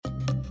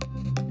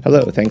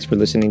Hello, thanks for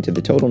listening to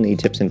the Total Knee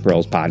Tips and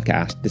Pearls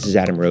podcast. This is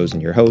Adam Rosen,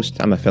 your host.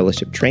 I'm a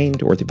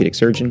fellowship-trained orthopedic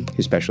surgeon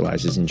who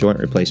specializes in joint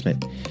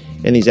replacement.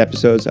 In these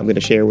episodes, I'm going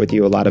to share with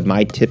you a lot of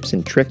my tips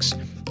and tricks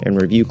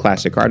and review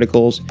classic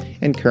articles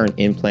and current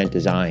implant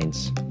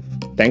designs.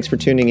 Thanks for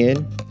tuning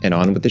in, and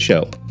on with the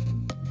show.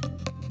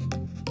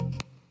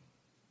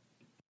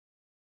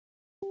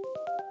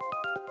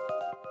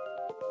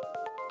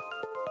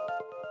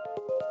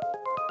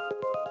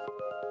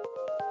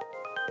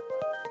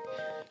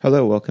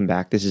 Hello, welcome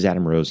back. This is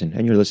Adam Rosen,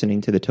 and you're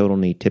listening to the Total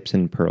Knee Tips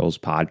and Pearls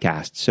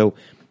podcast. So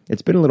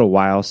it's been a little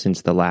while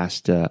since the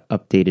last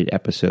updated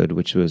episode,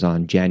 which was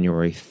on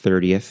January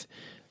 30th.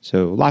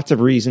 So lots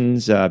of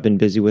reasons. I've been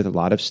busy with a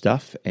lot of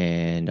stuff,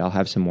 and I'll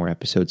have some more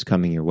episodes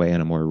coming your way on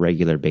a more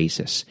regular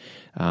basis.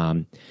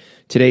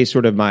 Today's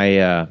sort of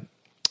my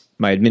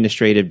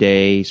administrative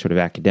day, sort of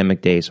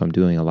academic day, so I'm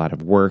doing a lot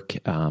of work.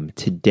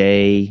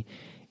 Today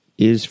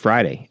is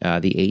Friday,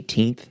 the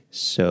 18th.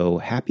 So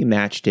happy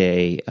match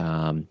day.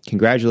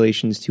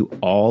 Congratulations to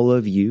all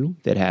of you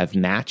that have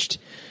matched.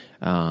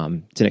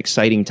 It's an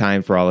exciting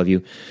time for all of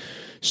you.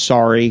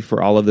 Sorry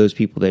for all of those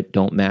people that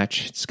don't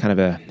match. It's kind of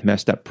a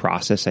messed up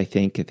process, I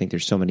think. I think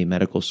there's so many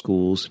medical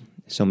schools,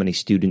 so many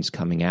students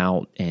coming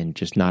out, and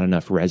just not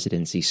enough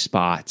residency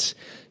spots.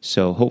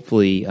 So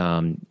hopefully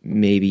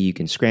maybe you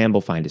can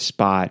scramble, find a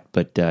spot,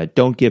 but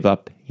don't give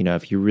up. You know,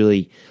 if you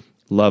really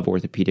love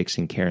orthopedics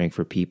and caring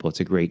for people,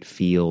 it's a great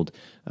field.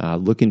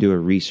 Look into a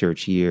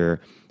research year,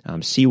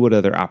 see what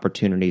other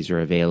opportunities are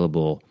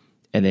available,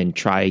 and then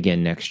try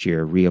again next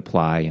year,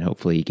 reapply, and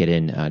hopefully get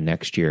in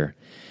next year.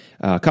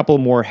 A couple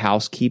more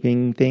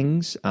housekeeping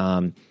things.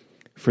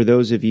 For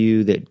those of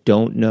you that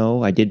don't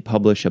know, I did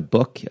publish a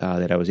book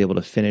that I was able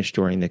to finish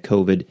during the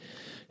COVID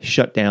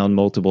shutdown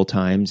multiple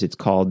times. It's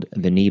called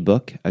The Knee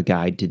Book, A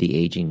Guide to the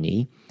Aging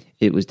Knee.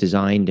 It was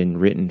designed and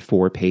written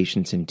for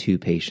patients and to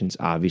patients,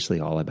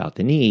 obviously all about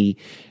the knee,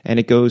 and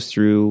it goes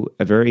through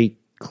a very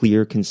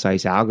clear,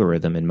 concise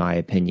algorithm, in my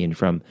opinion,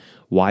 from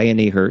why a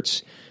knee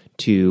hurts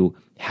to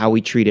how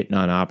we treat it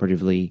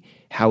non-operatively,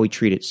 how we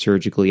treat it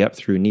surgically up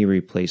through knee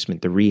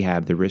replacement, the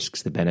rehab, the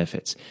risks, the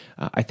benefits.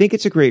 I think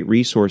it's a great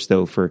resource,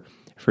 though, for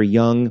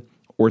young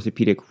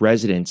orthopedic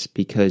residents,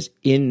 because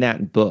in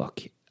that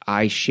book,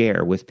 I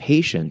share with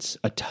patients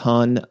a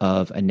ton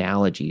of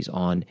analogies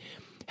on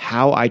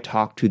how I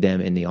talk to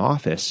them in the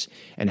office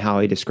and how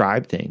I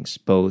describe things,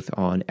 both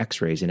on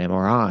x-rays and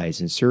MRIs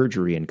and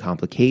surgery and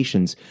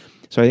complications.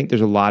 So I think there's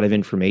a lot of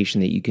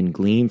information that you can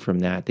glean from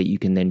that you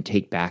can then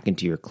take back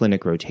into your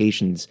clinic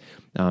rotations,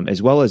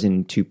 as well as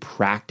into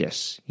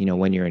practice, you know,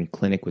 when you're in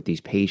clinic with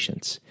these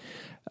patients.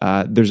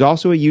 There's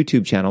also a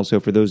YouTube channel. So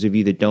for those of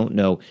you that don't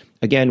know,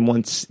 again,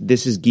 once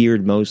this is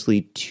geared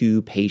mostly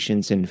to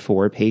patients and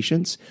for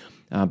patients,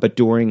 but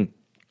during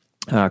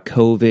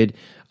COVID,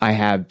 I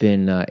have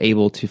been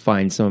able to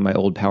find some of my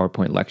old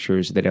PowerPoint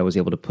lectures that I was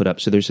able to put up.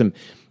 So there's some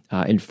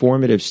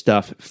informative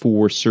stuff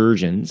for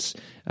surgeons,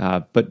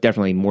 but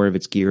definitely more of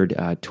it's geared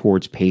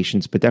towards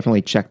patients. But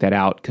definitely check that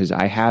out, because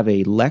I have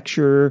a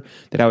lecture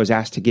that I was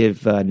asked to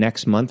give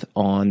next month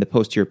on the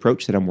posterior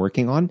approach that I'm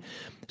working on.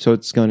 So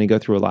it's going to go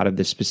through a lot of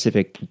the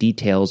specific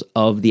details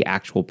of the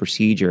actual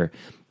procedure.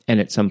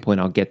 And at some point,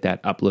 I'll get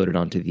that uploaded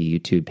onto the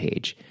YouTube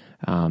page.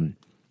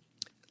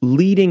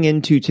 Leading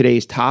into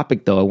today's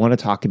topic, though, I want to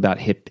talk about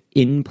hip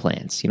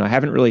implants. You know, I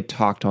haven't really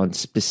talked on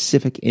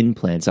specific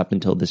implants up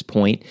until this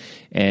point,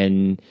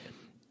 and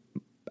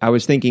I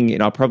was thinking,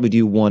 and I'll probably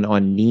do one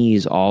on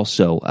knees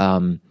also.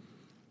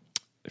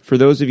 For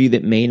those of you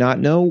that may not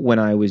know, when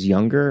I was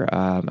younger,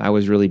 I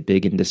was really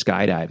big into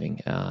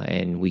skydiving,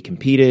 and we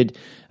competed.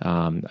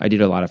 I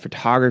did a lot of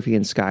photography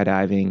in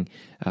skydiving.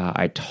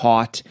 I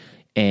taught,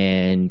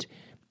 and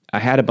I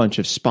had a bunch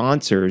of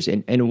sponsors,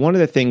 and one of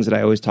the things that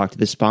I always talked to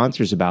the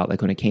sponsors about,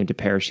 like when it came to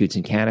parachutes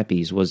and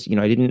canopies, was, you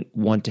know, I didn't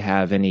want to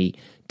have any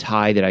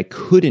tie that I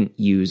couldn't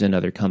use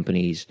another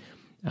company's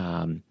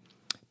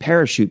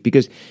parachute,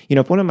 because, you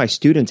know, if one of my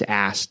students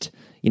asked,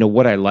 you know,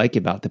 what I like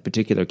about the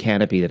particular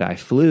canopy that I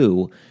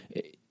flew,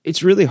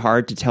 it's really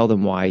hard to tell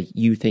them why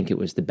you think it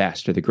was the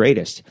best or the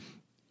greatest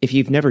if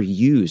you've never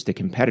used the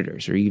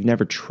competitors or you've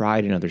never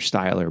tried another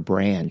style or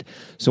brand.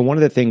 So one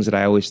of the things that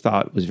I always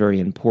thought was very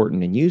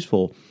important and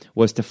useful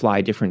was to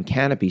fly different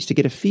canopies to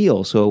get a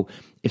feel. So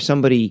if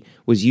somebody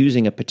was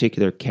using a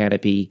particular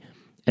canopy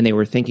and they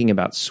were thinking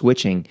about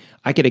switching,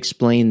 I could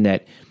explain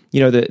that,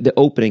 you know, the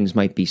openings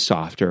might be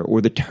softer,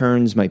 or the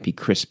turns might be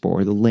crisper,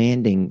 or the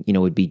landing, you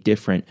know, would be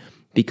different,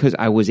 because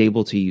I was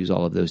able to use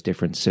all of those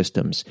different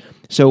systems.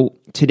 So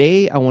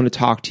today I want to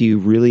talk to you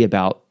really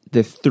about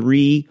the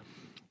three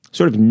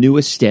sort of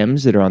newest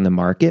stems that are on the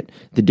market: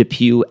 the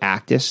DePuy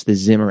Actis, the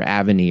Zimmer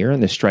Avenir,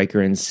 and the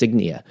Stryker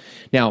Insignia.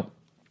 Now,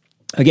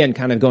 again,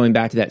 kind of going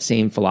back to that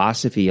same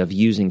philosophy of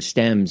using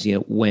stems, you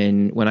know,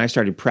 when I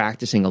started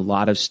practicing, a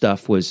lot of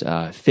stuff was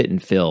fit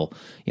and fill.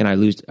 You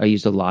know, I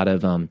used a lot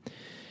of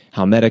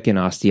Halmetic and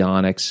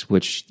Osteonics,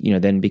 which, you know,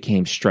 then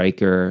became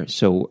Stryker.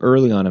 So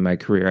early on in my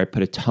career, I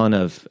put a ton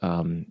of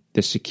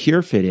the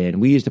Secure Fit in.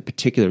 We used a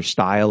particular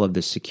style of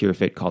the Secure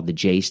Fit called the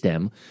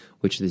J-stem,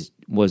 which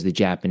was the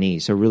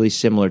Japanese. So really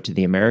similar to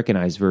the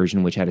Americanized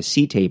version, which had a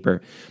C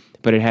taper,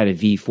 but it had a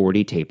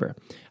V40 taper.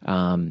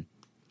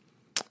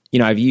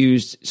 I've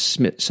used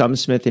some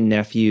Smith &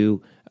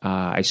 Nephew.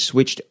 I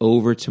switched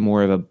over to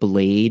more of a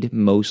blade,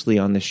 mostly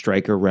on the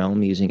Striker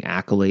realm, using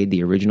Accolade,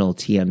 the original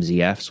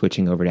TMZF,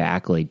 switching over to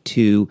Accolade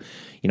 2.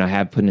 I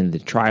have put in the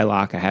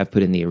Tri-Lock. I have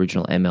put in the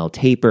original ML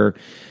taper.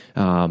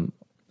 On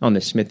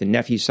the Smith &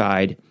 Nephew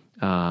side,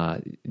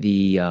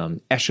 the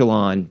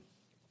Echelon,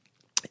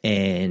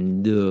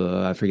 and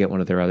I forget one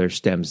of their other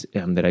stems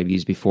that I've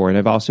used before. And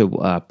I've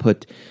also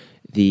put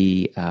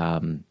the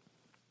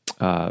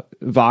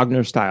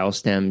Wagner-style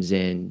stems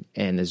in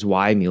and the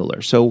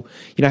Zweimüller. So,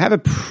 I have a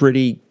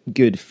pretty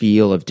good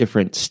feel of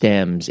different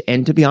stems.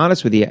 And to be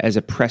honest with you, as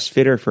a press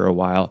fitter for a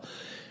while,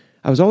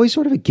 I was always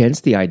sort of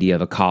against the idea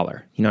of a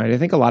collar. And I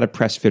think a lot of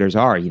press fitters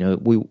are.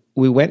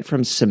 We went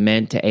from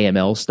cement to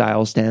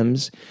AML-style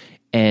stems,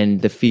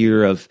 and the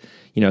fear of,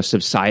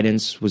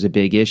 subsidence was a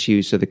big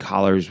issue, so the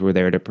collars were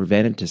there to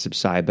prevent it to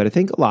subside. But I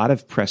think a lot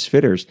of press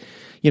fitters,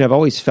 I've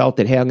always felt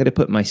that, hey, I'm going to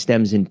put my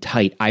stems in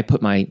tight. I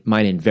put mine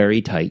in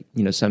very tight,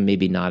 some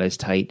maybe not as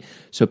tight.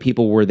 So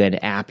people were then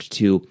apt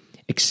to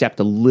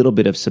accept a little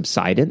bit of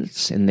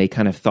subsidence, and they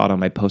kind of thought on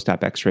my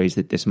post-op x-rays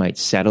that this might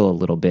settle a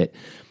little bit.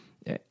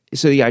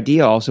 So the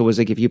idea also was,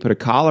 like, if you put a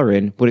collar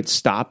in, would it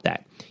stop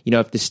that?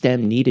 If the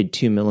stem needed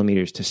 2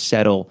 millimeters to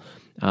settle,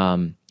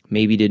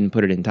 maybe didn't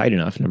put it in tight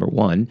enough, number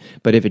one.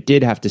 But if it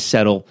did have to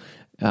settle,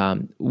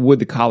 would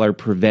the collar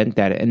prevent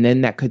that? And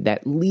then could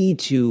lead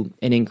to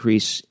an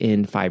increase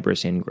in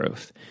fibrous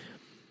ingrowth?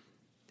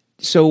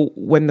 So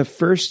when the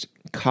first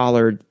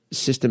collared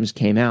systems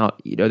came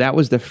out, that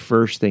was the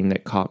first thing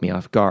that caught me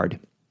off guard.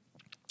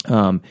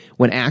 When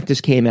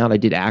Actis came out, I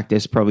did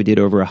Actis, probably did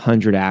over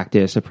 100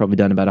 Actis. I've probably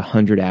done about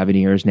 100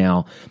 Avenires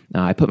now.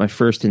 I put my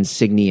first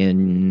Insignia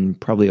in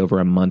probably over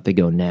a month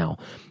ago now.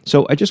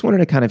 So I just wanted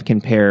to kind of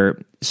compare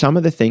some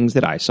of the things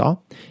that I saw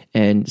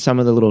and some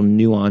of the little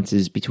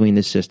nuances between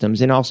the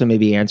systems, and also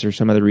maybe answer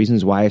some of the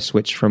reasons why I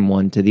switched from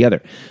one to the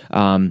other.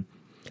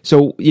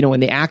 So, when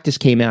the Actis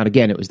came out,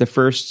 again, it was the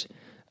first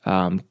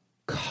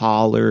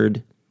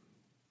collared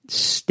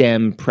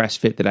stem press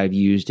fit that I've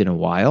used in a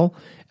while.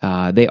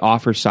 They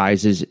offer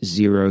sizes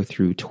 0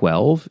 through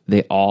 12.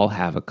 They all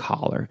have a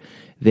collar.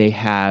 They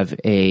have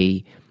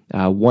a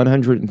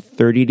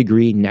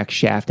 130-degree neck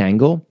shaft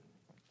angle,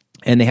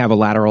 and they have a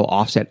lateral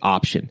offset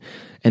option.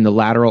 And the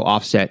lateral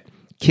offset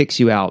kicks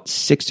you out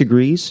 6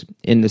 degrees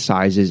in the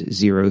sizes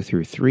 0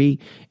 through 3,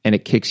 and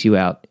it kicks you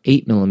out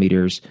 8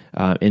 millimeters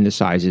in the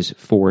sizes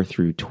 4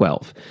 through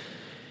 12.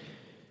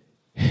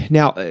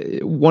 Now,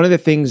 one of the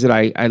things that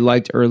I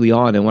liked early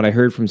on, and what I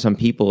heard from some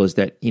people, is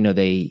that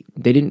they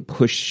didn't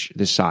push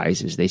the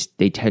sizes;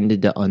 they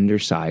tended to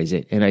undersize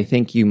it, and I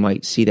think you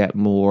might see that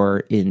more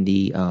in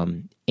the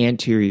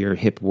anterior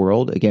hip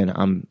world. Again,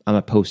 I'm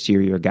a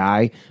posterior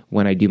guy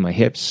when I do my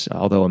hips,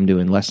 although I'm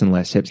doing less and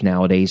less hips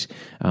nowadays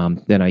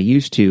than I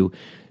used to.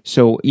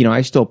 So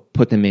I still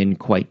put them in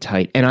quite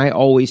tight, and I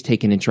always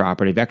take an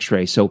intraoperative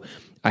X-ray. So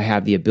I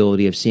have the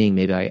ability of seeing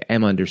maybe I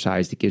am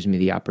undersized. It gives me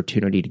the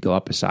opportunity to go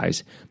up a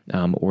size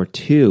or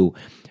two.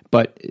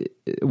 But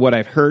what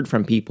I've heard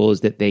from people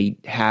is that they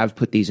have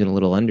put these in a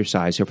little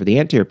undersized. So for the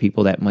anterior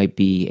people, that might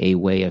be a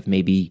way of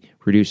maybe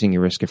reducing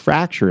your risk of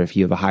fracture if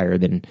you have a higher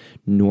than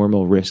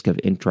normal risk of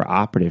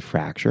intraoperative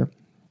fracture.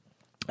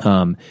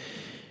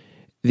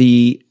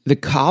 The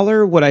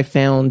collar, what I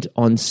found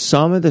on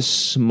some of the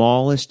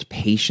smallest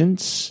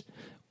patients,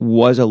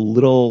 was a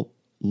little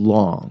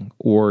long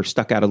or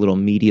stuck out a little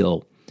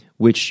medial,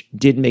 which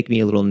did make me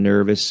a little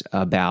nervous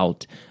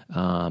about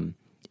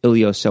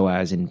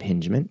iliopsoas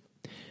impingement.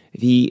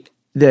 The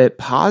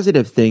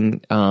positive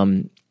thing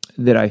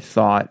that I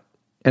thought,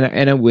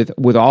 and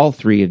with all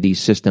three of these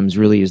systems,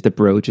 really, is the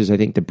broaches. I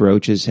think the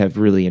broaches have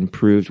really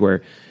improved,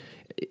 where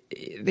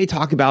they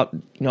talk about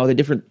the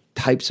different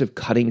types of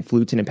cutting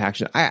flutes and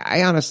impaction.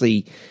 I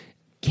honestly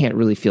can't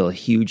really feel a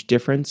huge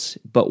difference,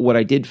 but what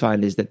I did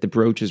find is that the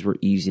broaches were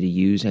easy to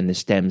use and the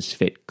stems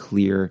fit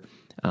clear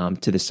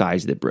to the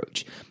size of the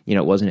broach.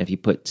 It wasn't if you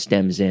put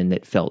stems in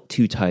that felt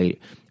too tight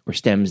or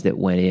stems that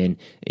went in.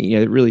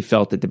 It really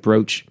felt that the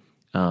broach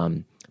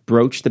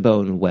broached the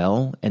bone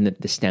well, and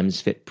that the stems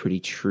fit pretty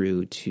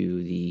true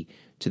to the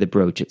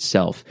broach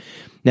itself.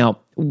 Now,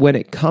 when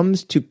it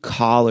comes to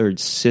collared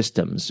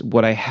systems,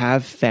 what I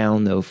have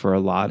found, though, for a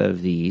lot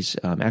of these,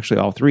 actually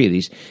all three of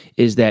these,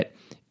 is that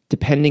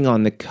depending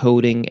on the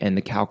coating and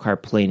the calcar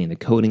planing, the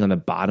coating on the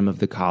bottom of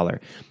the collar,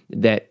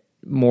 that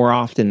more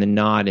often than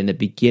not, in the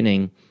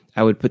beginning,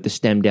 I would put the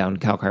stem down,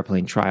 calcar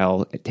plane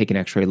trial, take an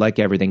X-ray, like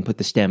everything, put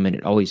the stem in.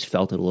 It always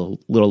felt a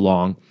little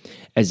long,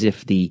 as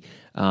if the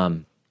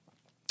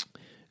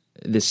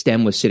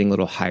stem was sitting a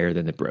little higher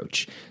than the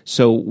broach.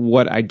 So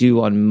what I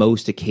do on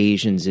most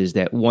occasions is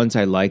that once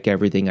I like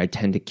everything, I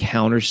tend to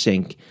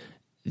countersink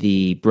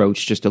the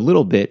broach just a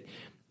little bit,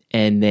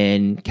 and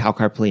then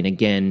calcar plane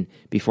again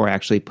before I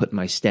actually put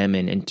my stem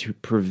in, and to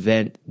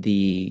prevent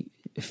the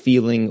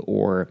feeling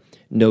or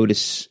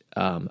notice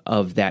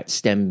of that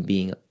stem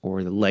being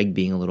or the leg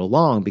being a little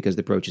long because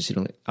the brooch is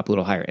sitting up a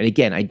little higher. And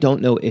again, I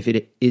don't know if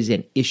it is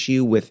an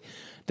issue with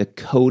the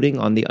coating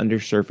on the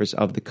undersurface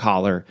of the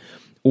collar,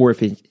 or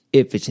if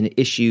it's an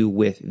issue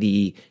with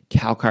the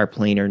calcar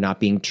planar not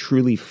being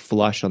truly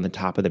flush on the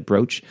top of the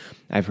brooch.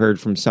 I've heard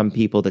from some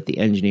people that the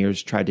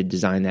engineers tried to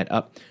design that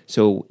up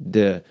so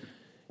the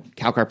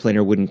calcar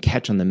planar wouldn't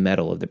catch on the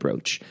metal of the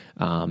brooch.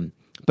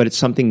 But it's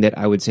something that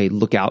I would say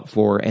look out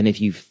for. And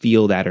if you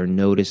feel that or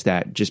notice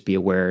that, just be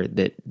aware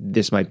that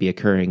this might be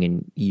occurring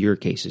in your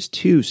cases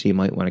too. So you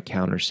might want to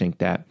countersink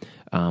that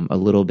a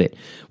little bit.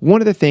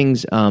 One of the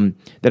things that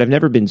I've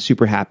never been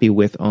super happy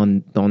with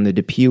on the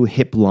DePuy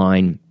hip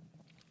line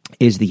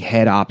is the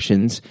head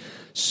options.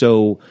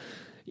 So,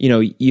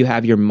 you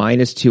have your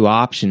 -2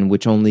 option,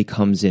 which only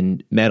comes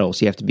in metal.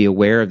 So you have to be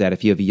aware of that.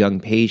 If you have a young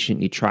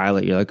patient, you trial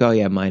it, you're like, oh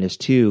yeah,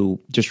 -2.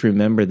 Just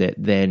remember that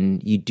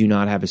then you do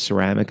not have a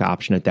ceramic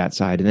option at that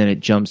side. And then it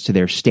jumps to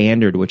their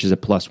standard, which is a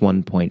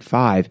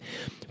 +1.5.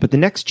 But the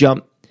next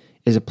jump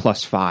is a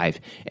 +5.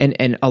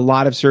 And a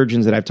lot of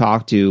surgeons that I've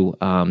talked to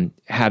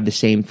have the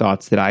same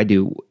thoughts that I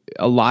do.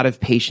 A lot of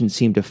patients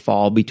seem to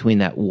fall between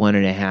that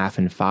 1.5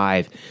 and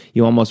 5.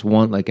 You almost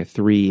want like a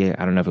 3,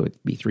 I don't know if it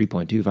would be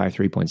 3.25,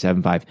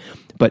 3.75,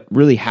 but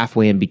really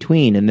halfway in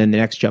between. And then the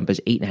next jump is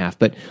 8.5.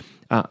 But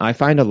I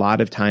find a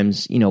lot of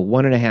times,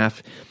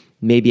 1.5,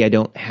 maybe I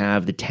don't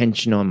have the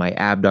tension on my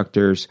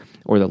abductors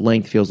or the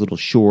length feels a little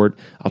short.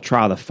 I'll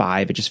try the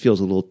 5. It just feels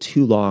a little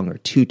too long or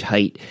too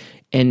tight.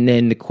 And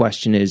then the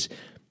question is,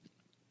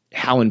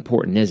 how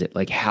important is it?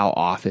 Like, how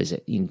off is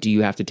it? Do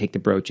you have to take the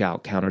brooch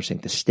out,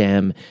 countersink the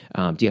stem?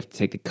 Do you have to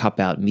take the cup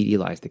out,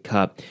 medialize the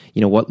cup?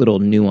 What little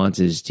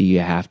nuances do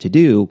you have to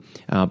do?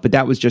 But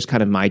that was just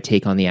kind of my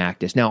take on the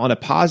Actis. Now, on a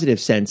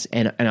positive sense,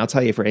 and I'll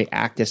tell you for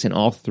Actis and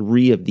all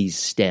 3 of these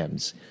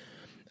stems,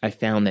 I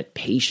found that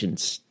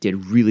patients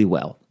did really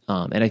well.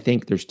 And I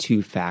think there's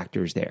 2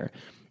 factors there.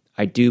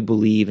 I do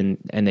believe,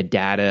 and the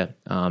data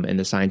and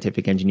the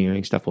scientific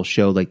engineering stuff will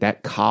show, like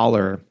that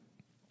collar,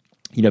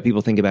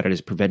 people think about it as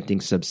preventing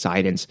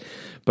subsidence,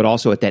 but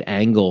also at that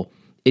angle,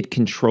 it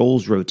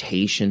controls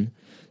rotation.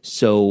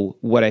 So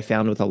what I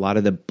found with a lot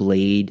of the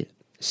blade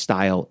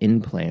style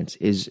implants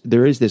is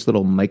there is this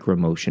little micro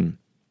motion.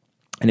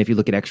 And if you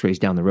look at x-rays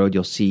down the road,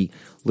 you'll see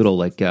little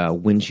like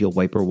windshield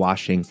wiper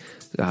washing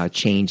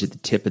change at the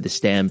tip of the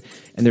stem.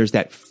 And there's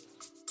that.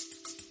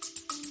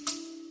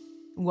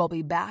 We'll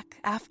be back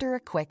after a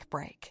quick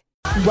break.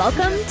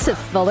 Welcome to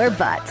Fuller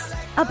Butts,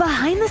 a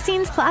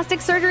behind-the-scenes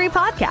plastic surgery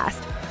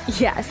podcast.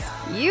 Yes,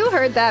 you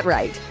heard that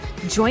right.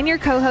 Join your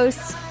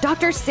co-hosts,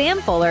 Dr. Sam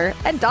Fuller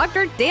and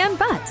Dr. Dan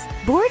Butts,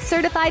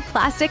 board-certified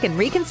plastic and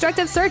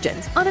reconstructive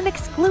surgeons, on an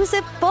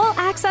exclusive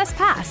full-access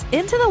pass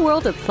into the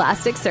world of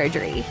plastic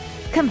surgery.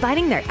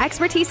 Combining their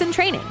expertise and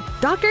training,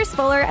 Drs.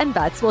 Fuller and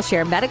Butts will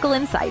share medical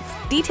insights,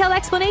 detailed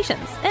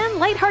explanations, and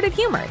lighthearted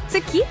humor to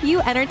keep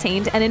you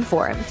entertained and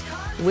informed.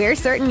 We're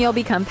certain you'll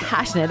become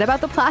passionate about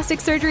the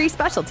plastic surgery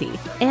specialty,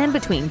 and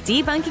between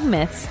debunking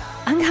myths,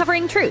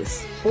 uncovering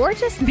truths, or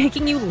just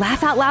making you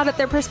laugh out loud at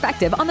their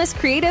perspective on this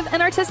creative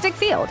and artistic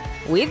field,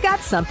 we've got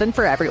something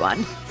for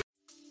everyone.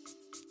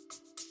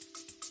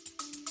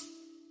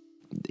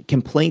 The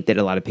complaint that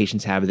a lot of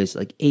patients have is this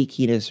like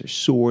achiness or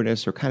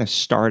soreness or kind of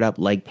startup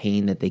leg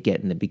pain that they get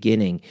in the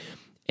beginning.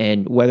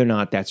 And whether or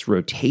not that's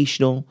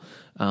rotational,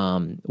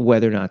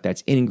 whether or not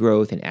that's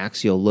ingrowth and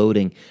axial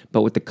loading,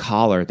 but with the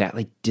collar, that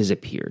like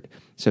disappeared.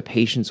 So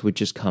patients would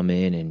just come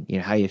in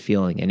and, how you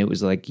feeling? And it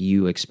was like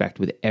you expect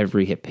with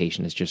every hip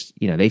patient. It's just,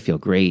 they feel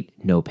great,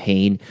 no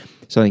pain.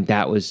 So I think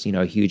that was,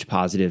 a huge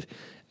positive.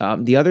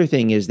 The other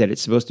thing is that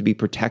it's supposed to be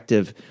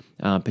protective,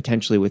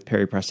 potentially with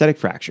periprosthetic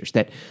fractures.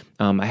 That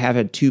I have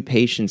had 2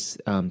 patients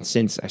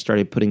since I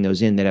started putting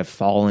those in that have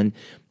fallen.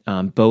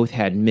 Both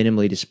had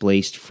minimally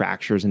displaced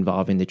fractures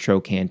involving the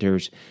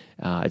trochanters.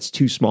 It's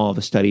too small of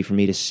a study for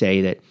me to say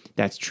that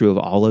that's true of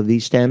all of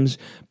these stems.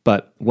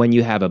 But when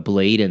you have a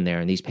blade in there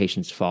and these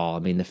patients fall,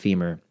 the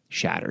femur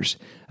shatters.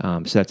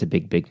 So that's a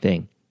big, big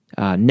thing.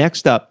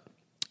 Next up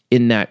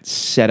in that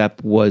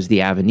setup was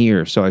the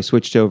Avenir. So I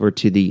switched over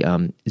to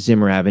the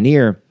Zimmer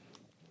Avenir.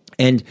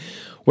 And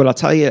what I'll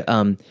tell you,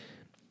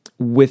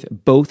 with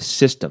both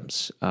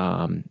systems,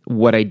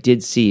 what I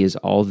did see is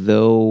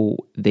although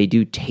they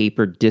do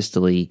taper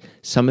distally,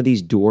 some of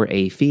these Dor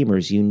A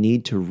femurs, you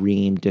need to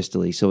ream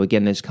distally. So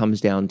again, this comes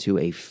down to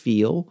a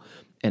feel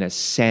and a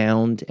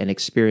sound and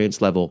experience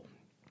level.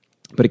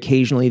 But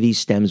occasionally these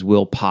stems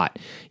will pot.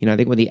 I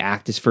think when the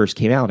Actis first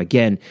came out,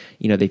 again,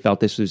 they felt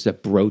this was a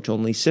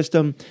broach-only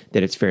system,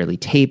 that it's fairly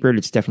tapered.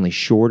 It's definitely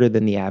shorter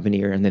than the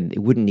Avenir, and then it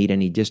wouldn't need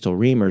any distal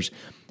reamers.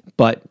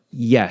 But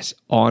yes,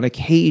 on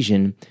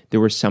occasion, there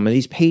were some of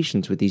these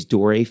patients with these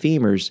Dor A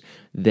femurs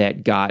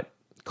that got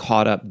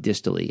caught up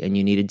distally, and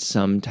you needed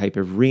some type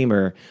of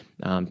reamer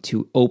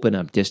to open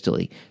up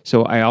distally.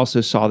 So I also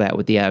saw that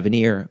with the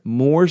Avenir.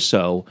 More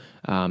so,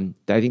 I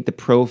think the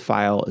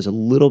profile is a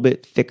little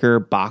bit thicker,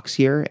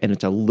 boxier, and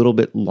it's a little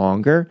bit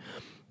longer.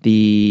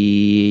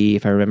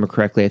 If I remember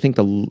correctly, I think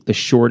the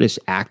shortest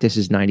Actis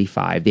is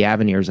 95. The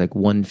Avenir is like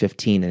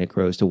 115, and it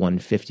grows to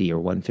 150 or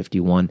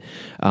 151.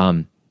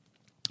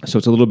 So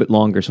it's a little bit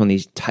longer. So on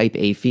these type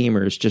A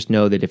femurs, just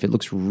know that if it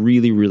looks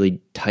really, really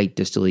tight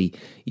distally,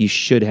 you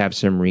should have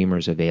some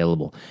reamers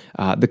available.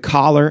 The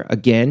collar,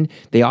 again,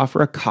 they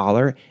offer a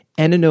collar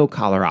and a no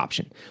collar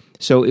option.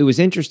 So it was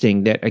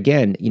interesting that,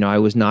 again, I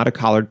was not a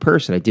collared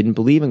person. I didn't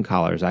believe in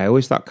collars. I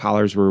always thought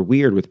collars were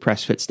weird with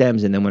press fit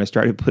stems. And then when I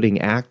started putting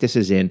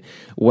Actises in,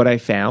 what I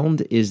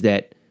found is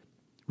that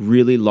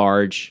really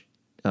large,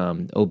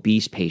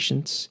 obese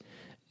patients,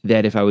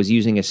 that if I was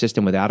using a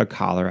system without a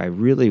collar, I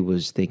really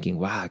was thinking,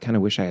 wow, I kind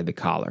of wish I had the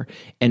collar.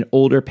 And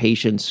older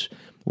patients,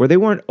 where they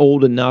weren't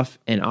old enough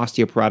and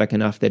osteoporotic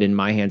enough that in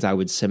my hands I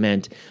would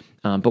cement.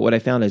 But what I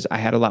found is I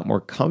had a lot more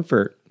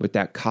comfort with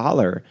that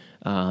collar.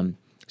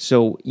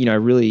 So,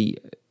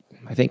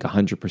 I think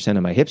 100%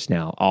 of my hips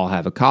now all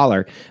have a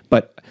collar,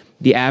 but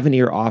the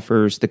Avenir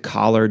offers the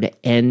collared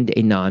and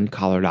a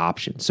non-collared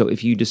option. So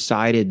if you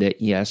decided that,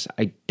 yes,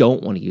 I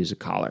don't want to use a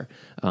collar,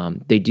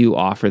 they do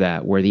offer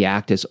that, where the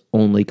Actis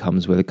only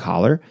comes with a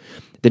collar.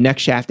 The neck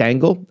shaft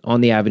angle on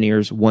the Avenir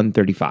is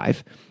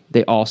 135.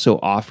 They also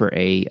offer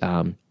a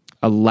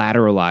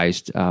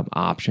lateralized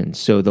option.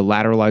 So the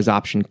lateralized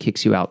option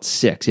kicks you out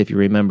 6. If you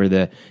remember,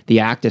 the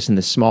Actis in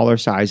the smaller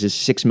size is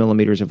 6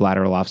 millimeters of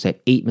lateral offset,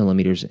 8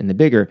 millimeters in the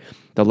bigger.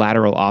 The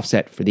lateral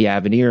offset for the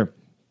Avenir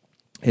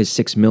is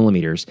 6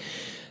 millimeters.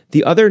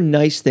 The other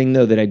nice thing,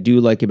 though, that I do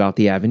like about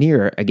the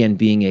Avenir, again,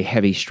 being a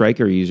heavy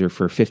Stryker user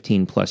for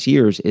 15 plus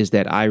years, is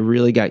that I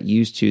really got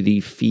used to the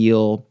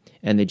feel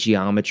and the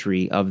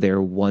geometry of their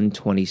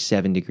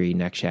 127 degree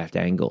neck shaft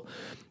angle.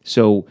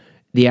 So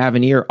the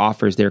Avenir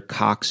offers their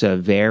Coxa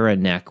Vera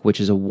neck,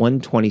 which is a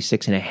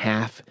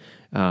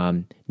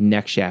 126.5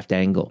 neck shaft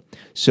angle.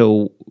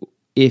 So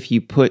if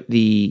you put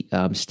the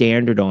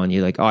standard on,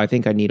 you're like, oh, I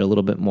think I need a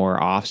little bit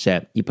more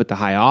offset. You put the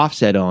high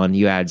offset on,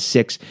 you add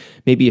 6,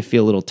 maybe you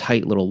feel a little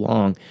tight, a little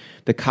long.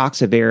 The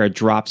Coxa Vera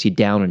drops you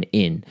down and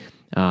in.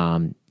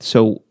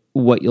 So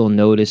what you'll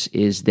notice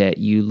is that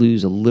you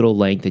lose a little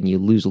length and you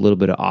lose a little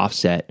bit of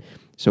offset.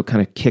 So it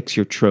kind of kicks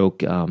your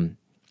troch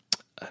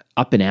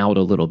up and out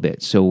a little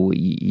bit. So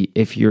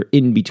if you're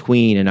in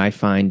between, and I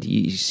find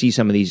you see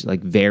some of these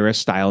like Vera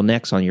style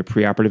necks on your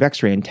preoperative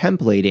x-ray and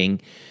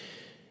templating,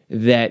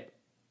 that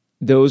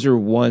those are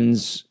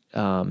ones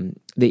that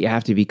you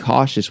have to be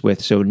cautious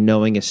with. So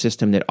knowing a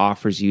system that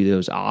offers you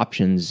those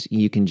options,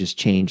 you can just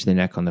change the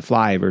neck on the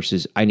fly,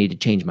 versus I need to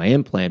change my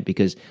implant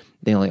because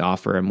they only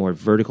offer a more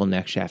vertical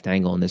neck shaft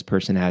angle and this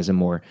person has a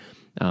more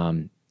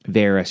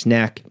varus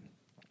neck.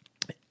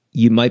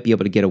 You might be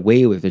able to get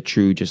away with a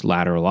true just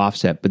lateral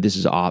offset, but this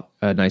is a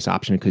nice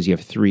option because you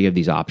have 3 of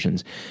these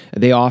options.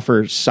 They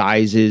offer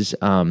sizes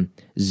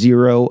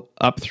 0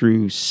 up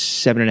through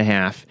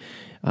 7.5.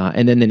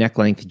 And then the neck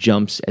length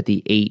jumps at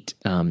the 8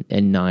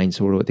 and 9,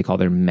 so what they call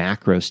their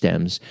macro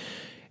stems.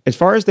 As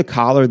far as the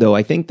collar, though,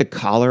 I think the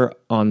collar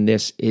on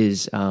this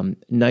is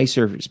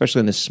nicer, especially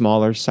in the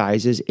smaller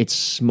sizes. It's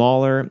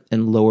smaller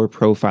and lower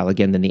profile,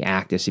 again, than the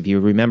Actis. If you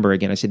remember,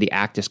 again, I said the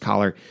Actis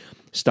collar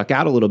stuck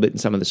out a little bit in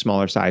some of the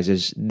smaller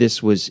sizes.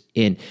 This was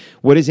in.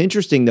 What is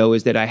interesting, though,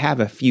 is that I have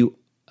a few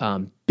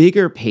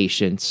bigger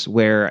patients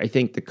where I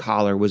think the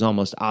collar was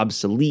almost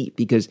obsolete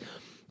because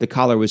the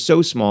collar was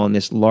so small in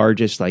this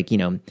largest,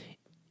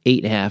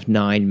 8.5,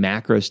 9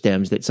 macro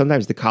stems, that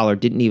sometimes the collar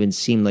didn't even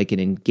seem like it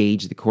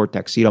engaged the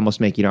cortex. So you'd almost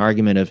make an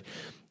argument of,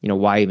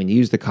 why even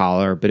use the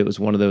collar? But it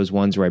was one of those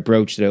ones where I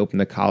broached it, opened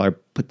the collar,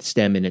 put the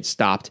stem in, it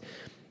stopped.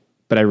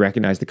 But I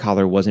recognized the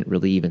collar wasn't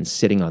really even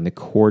sitting on the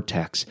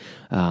cortex.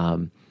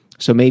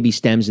 So maybe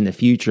stems in the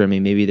future,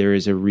 maybe there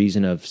is a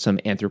reason of some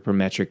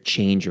anthropometric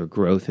change or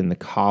growth in the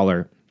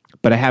collar.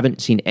 But I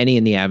haven't seen any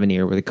in the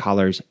Avenir where the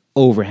collar's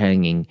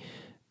overhanging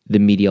the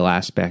medial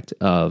aspect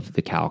of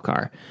the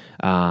calcar.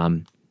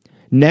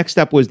 Next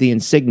up was the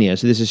Insignia.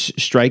 So this is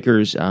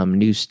Stryker's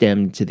new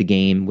stem to the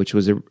game, which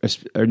was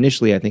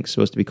initially, I think,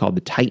 supposed to be called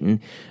the Titan,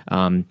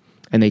 and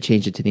they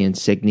changed it to the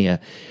Insignia.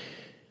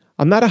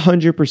 I'm not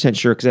 100%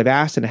 sure because I've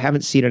asked and I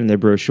haven't seen it in their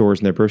brochures,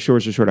 and their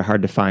brochures are sort of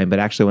hard to find. But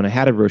actually, when I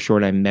had a brochure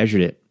and I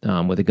measured it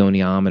with a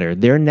goniometer,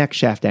 their neck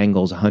shaft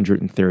angle is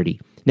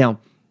 130. Now,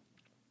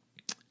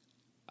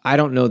 I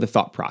don't know the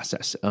thought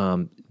process.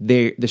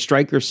 The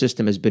Stryker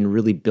system has been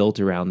really built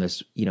around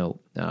this,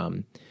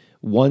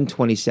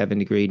 127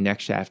 degree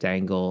neck shaft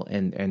angle,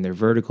 and their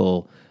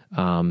vertical.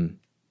 Now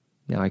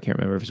I can't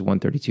remember if it's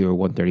 132 or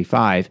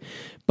 135,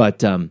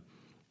 but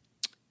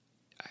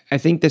I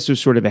think this was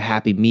sort of a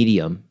happy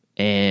medium.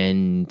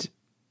 And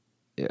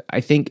I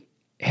think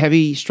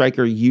heavy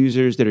Stryker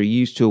users that are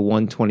used to a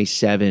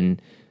 127,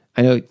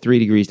 I know 3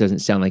 degrees doesn't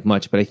sound like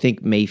much, but I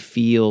think may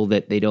feel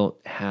that they don't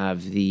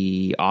have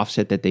the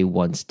offset that they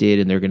once did,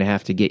 and they're going to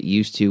have to get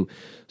used to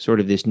sort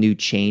of this new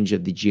change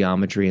of the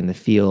geometry and the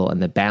feel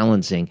and the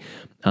balancing.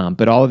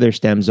 But all of their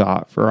stems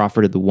are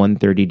offered at the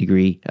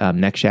 130-degree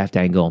neck shaft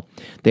angle.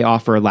 They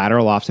offer a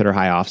lateral offset or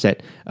high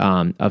offset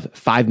of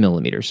 5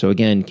 millimeters. So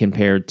again,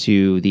 compared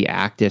to the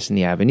Actis and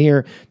the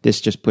Avenir,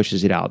 this just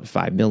pushes it out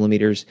 5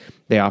 millimeters.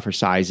 They offer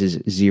sizes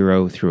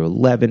 0 through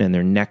 11, and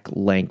their neck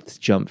lengths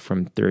jump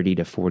from 30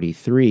 to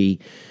 43.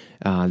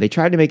 They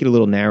tried to make it a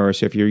little narrower,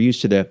 so if you're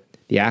used to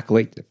the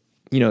Accolade,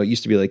 it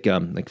used to be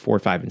like 4,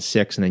 5, and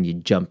 6, and then you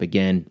jump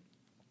again.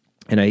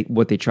 And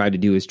what they tried to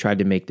do is tried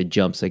to make the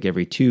jumps like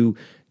every 2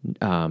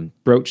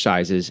 brooch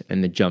sizes,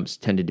 and the jumps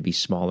tended to be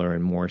smaller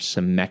and more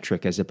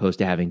symmetric as opposed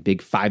to having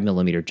big 5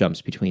 millimeter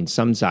jumps between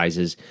some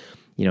sizes,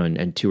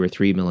 and 2 or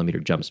 3 millimeter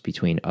jumps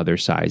between other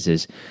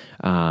sizes.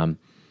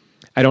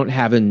 I don't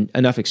have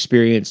enough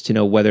experience to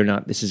know whether or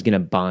not this is going to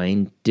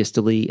bind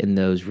distally in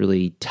those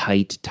really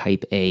tight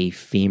type A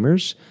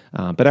femurs.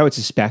 But I would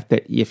suspect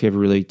that if you have a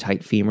really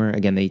tight femur,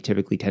 again, they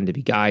typically tend to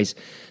be guys.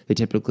 They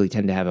typically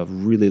tend to have a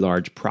really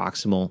large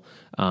proximal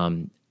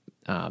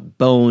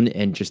bone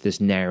and just this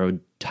narrow,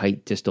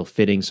 tight distal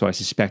fitting. So I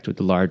suspect with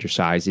the larger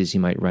sizes, you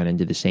might run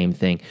into the same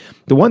thing.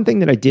 The one thing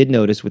that I did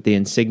notice with the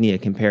Insignia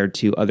compared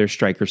to other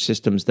Stryker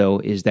systems, though,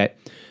 is that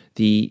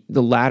the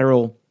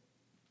lateral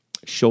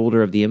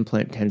shoulder of the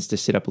implant tends to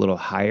sit up a little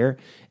higher.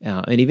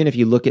 And even if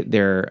you look at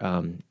their, I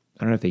don't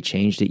know if they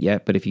changed it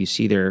yet, but if you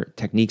see their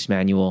techniques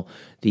manual,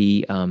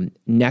 the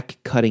neck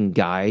cutting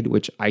guide,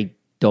 which I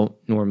don't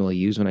normally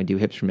use when I do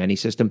hips from any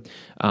system,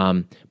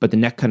 but the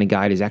neck cutting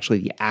guide is actually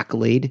the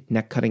Accolade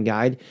neck cutting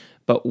guide.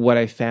 But what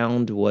I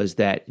found was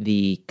that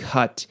the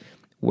cut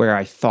where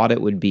I thought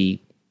it would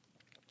be,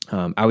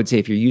 I would say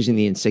if you're using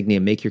the Insignia,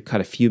 make your cut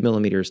a few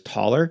millimeters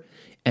taller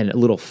and a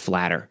little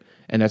flatter.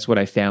 And that's what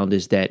I found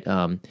is that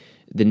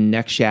the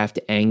neck shaft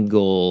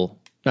angle,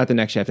 not the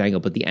neck shaft angle,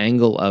 but the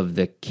angle of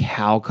the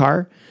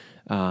Calcar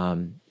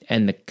and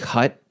the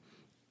cut,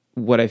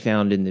 what I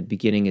found in the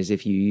beginning is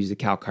if you use the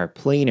Calcar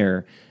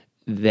planer,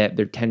 that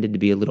there tended to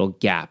be a little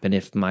gap. And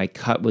if my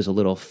cut was a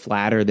little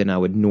flatter than I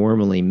would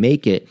normally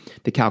make it,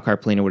 the Calcar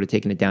planer would have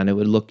taken it down. It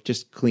would look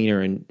just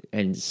cleaner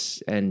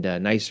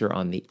and nicer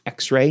on the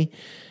X-ray.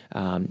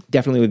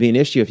 Definitely would be an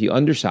issue if you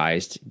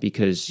undersized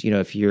because,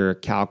 if your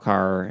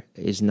Calcar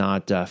is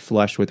not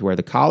flush with where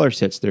the collar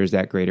sits, there's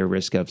that greater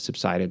risk of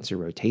subsidence or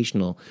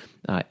rotational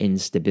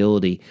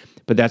instability.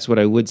 But that's what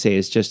I would say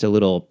is just a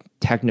little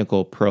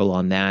technical pro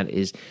on that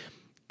is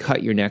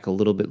cut your neck a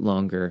little bit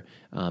longer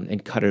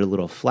and cut it a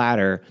little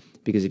flatter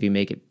because if you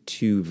make it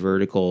too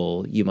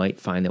vertical, you might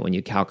find that when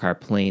you Calcar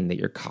plane that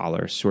your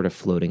collar is sort of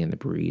floating in the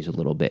breeze a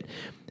little bit.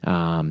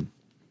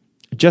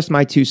 Just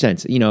my 2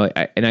 cents,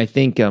 and I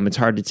think it's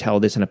hard to tell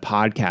this in a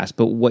podcast,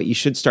 but what you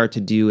should start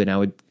to do, and I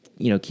would,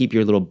 keep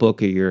your little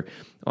book or your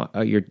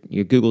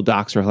Google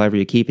Docs or however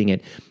you're keeping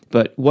it.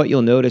 But what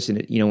you'll notice in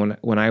it,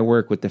 when I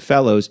work with the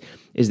fellows,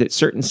 is that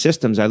certain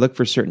systems, I look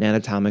for certain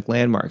anatomic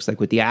landmarks, like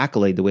with the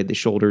Accolade, the way the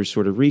shoulder is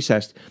sort of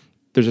recessed.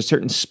 There's a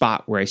certain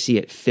spot where I see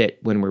it fit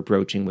when we're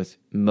broaching with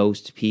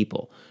most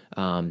people.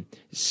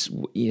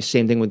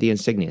 Same thing with the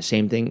Insignia,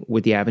 same thing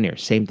with the Avenir,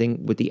 same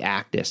thing with the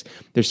Actis.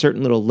 There's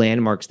certain little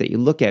landmarks that you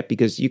look at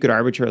because you could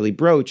arbitrarily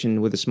broach,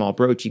 and with a small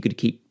broach, you could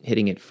keep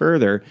hitting it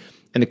further.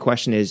 And the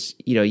question is,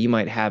 you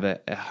might have a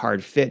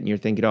hard fit and you're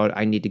thinking, oh,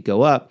 I need to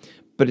go up,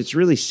 but it's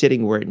really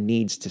sitting where it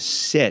needs to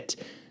sit.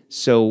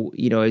 So,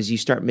 as you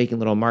start making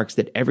little marks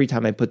that every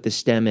time I put the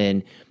stem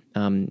in,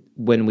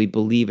 when we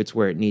believe it's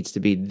where it needs to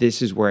be,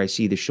 this is where I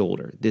see the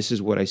shoulder. This is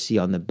what I see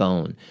on the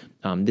bone.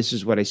 This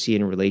is what I see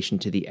in relation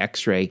to the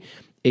X-ray.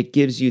 It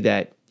gives you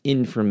that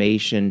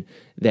information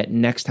that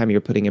next time you're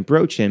putting a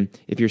broach in,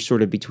 if you're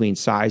sort of between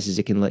sizes,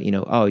 it can let you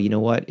know, oh, you know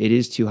what? It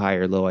is too high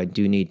or low. I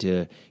do need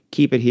to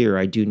keep it here.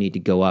 I do need to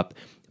go up.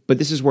 But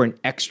this is where an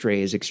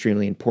X-ray is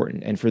extremely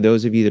important. And for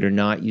those of you that are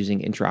not using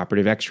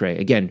intraoperative X-ray,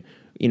 again,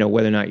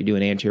 whether or not you're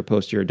doing anterior,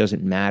 posterior, it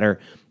doesn't matter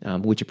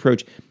which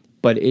approach,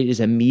 but it is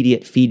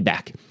immediate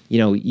feedback.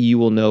 You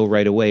will know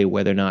right away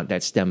whether or not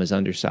that stem is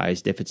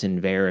undersized, if it's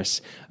in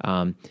varus,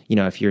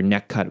 if your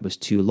neck cut was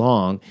too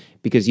long,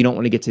 because you don't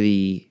want to get to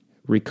the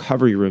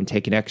recovery room,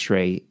 take an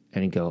X-ray,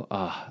 and go,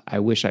 I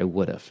wish I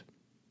would have.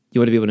 You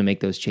want to be able to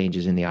make those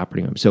changes in the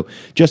operating room. So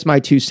just my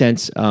 2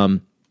 cents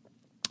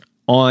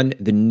on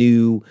the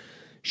new,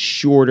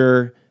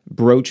 shorter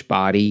broach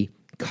body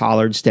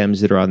collared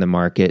stems that are on the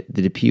market,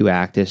 the DePuy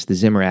Actis, the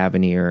Zimmer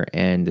Avenir,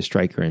 and the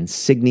Stryker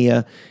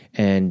Insignia.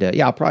 And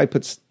I'll probably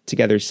put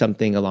together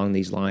something along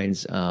these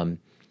lines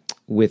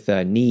with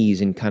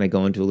knees and kind of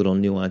go into a little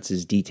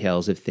nuances,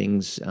 details of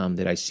things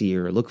that I see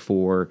or look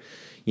for,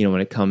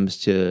 when it comes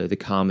to the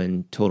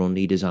common total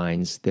knee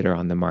designs that are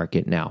on the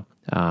market now.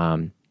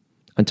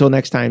 Until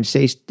next time,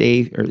 stay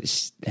safe,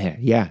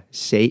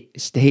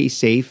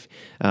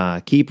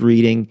 keep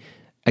reading.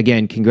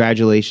 Again,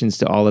 congratulations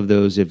to all of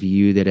those of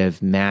you that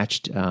have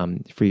matched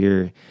for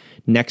your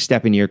next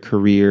step in your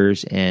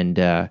careers.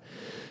 And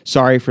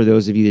sorry for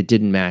those of you that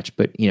didn't match,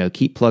 but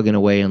keep plugging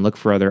away and look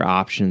for other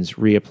options,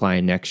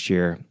 reapplying next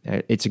year.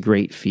 It's a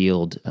great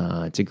field.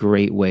 It's a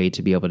great way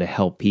to be able to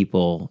help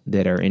people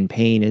that are in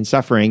pain and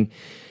suffering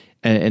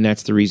And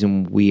that's the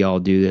reason we all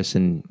do this,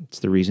 and it's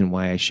the reason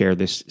why I share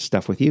this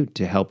stuff with you,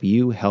 to help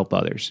you help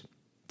others.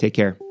 Take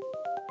care.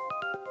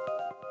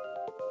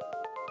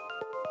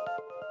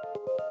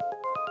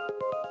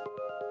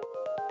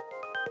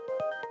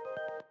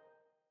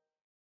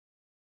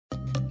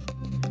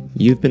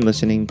 You've been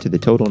listening to the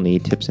Total Knee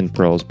Tips and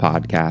Pearls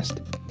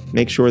podcast.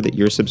 Make sure that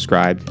you're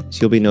subscribed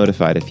so you'll be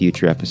notified of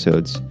future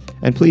episodes.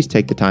 And please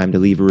take the time to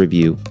leave a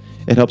review.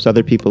 It helps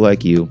other people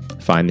like you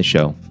find the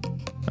show.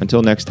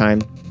 Until next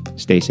time,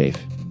 stay safe.